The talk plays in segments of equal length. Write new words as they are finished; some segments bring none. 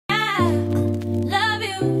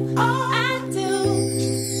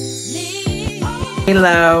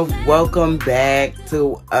Hello, welcome back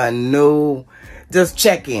to a new just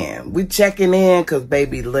check-in. We checking in because,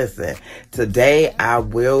 baby, listen, today I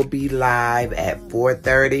will be live at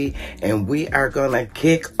 4:30 and we are going to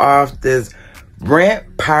kick off this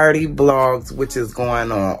Rent Party Vlogs, which is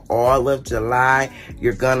going on all of July.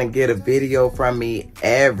 You're going to get a video from me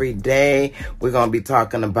every day. We're going to be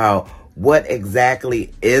talking about what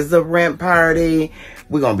exactly is a rent party.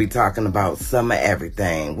 We're going to be talking about some of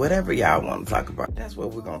everything. Whatever y'all want to talk about, that's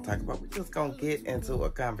what we're going to talk about. We're just going to get into a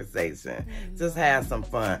conversation. Just have some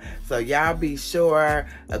fun. So y'all be sure.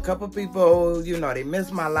 A couple people, you know, they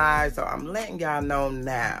missed my live. So I'm letting y'all know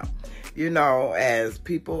now. You know, as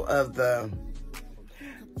people of the...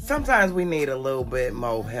 Sometimes we need a little bit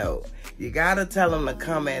more help. You got to tell them to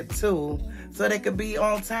come at 2 so they could be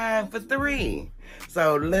on time for 3.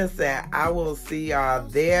 So listen, I will see y'all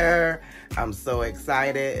there. I'm so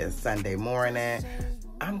excited. It's Sunday morning.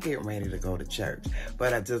 I'm getting ready to go to church.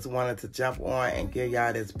 But I just wanted to jump on and give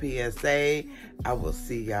y'all this PSA. I will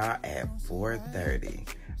see y'all at 4:30.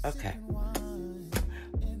 Okay.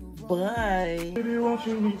 Bye. Baby, won't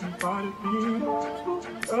you meet me by the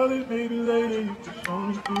beach? Early, maybe later, you can show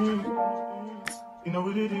me things. You know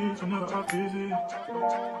what it is whenever I visit.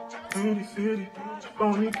 Candy City,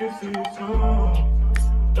 phony kisses,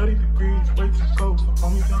 30 degrees, way too cold, so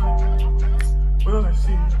hold me tight. Will I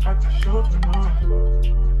see you at the show tonight?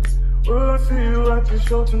 Will I see you at the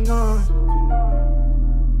show tonight?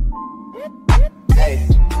 Hey,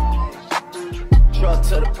 truck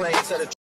to the plane, to the